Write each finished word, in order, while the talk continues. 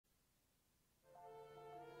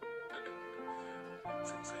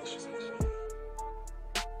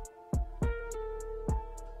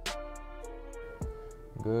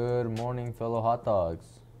Good morning, fellow hot dogs.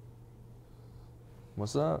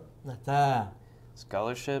 What's up? Nata.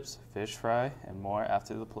 Scholarships, fish fry, and more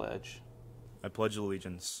after the pledge. I pledge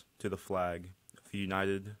allegiance to the flag of the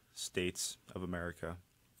United States of America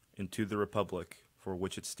and to the republic for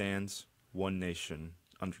which it stands, one nation,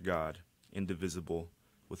 under God, indivisible,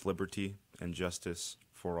 with liberty and justice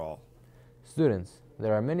for all. Students,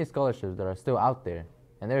 there are many scholarships that are still out there,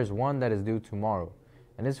 and there's one that is due tomorrow,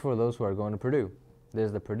 and it's for those who are going to Purdue.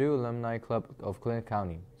 There's the Purdue Alumni Club of Clinton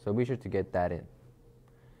County, so be sure to get that in.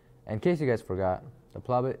 In case you guys forgot, the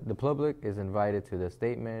public is invited to the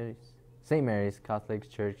St. Mary's Catholic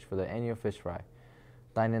Church for the annual fish fry.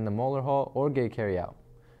 Dine in the Moeller Hall or get carry out.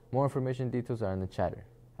 More information details are in the chatter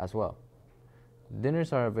as well.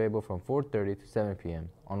 Dinners are available from 4:30 to 7 p.m.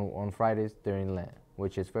 on Fridays during Lent,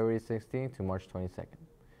 which is February 16th to March 22nd.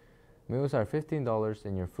 Meals are $15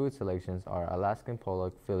 and your food selections are Alaskan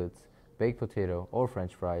pollock fillets, baked potato or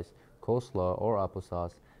french fries, coleslaw or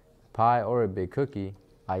applesauce, pie or a big cookie,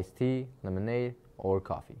 iced tea, lemonade, or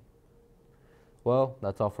coffee. Well,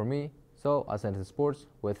 that's all for me, so I sent to sports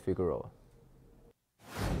with Figueroa.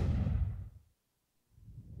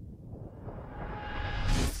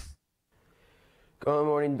 Good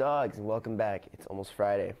morning, dogs, and welcome back. It's almost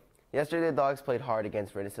Friday. Yesterday, the Dogs played hard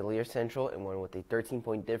against Rensselaer Central and won with a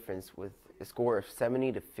 13-point difference with a score of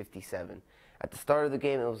 70-57. At the start of the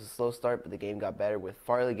game, it was a slow start, but the game got better with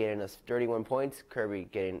Farley getting us 31 points, Kirby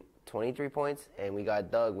getting 23 points, and we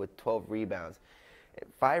got Doug with 12 rebounds.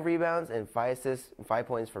 5 rebounds and 5 assists and 5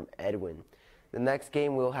 points from Edwin. The next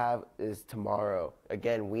game we'll have is tomorrow.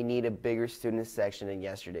 Again, we need a bigger student section than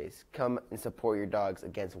yesterday's. Come and support your Dogs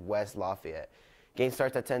against West Lafayette. Game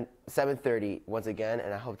starts at 7:30 once again,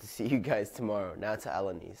 and I hope to see you guys tomorrow. Now to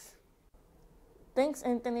Alanis. Thanks,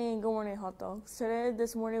 Anthony, and good morning, hot dogs.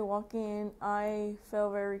 This morning walking in, I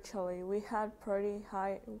felt very chilly. We had pretty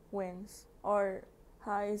high winds. Our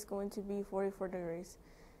high is going to be 44 degrees,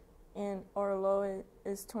 and our low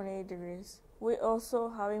is 28 degrees. We also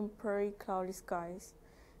having pretty cloudy skies,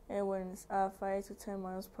 and winds at 5 to 10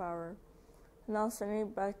 miles per hour. Now sending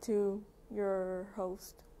it back to your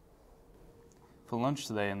host. For lunch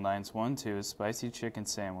today in lines 1 and 2 is spicy chicken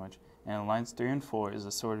sandwich, and in lines 3 and 4 is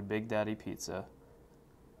assorted Big Daddy pizza.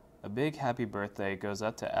 A big happy birthday goes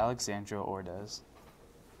up to Alexandra Ordez.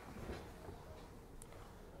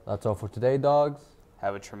 That's all for today, dogs.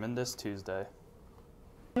 Have a tremendous Tuesday.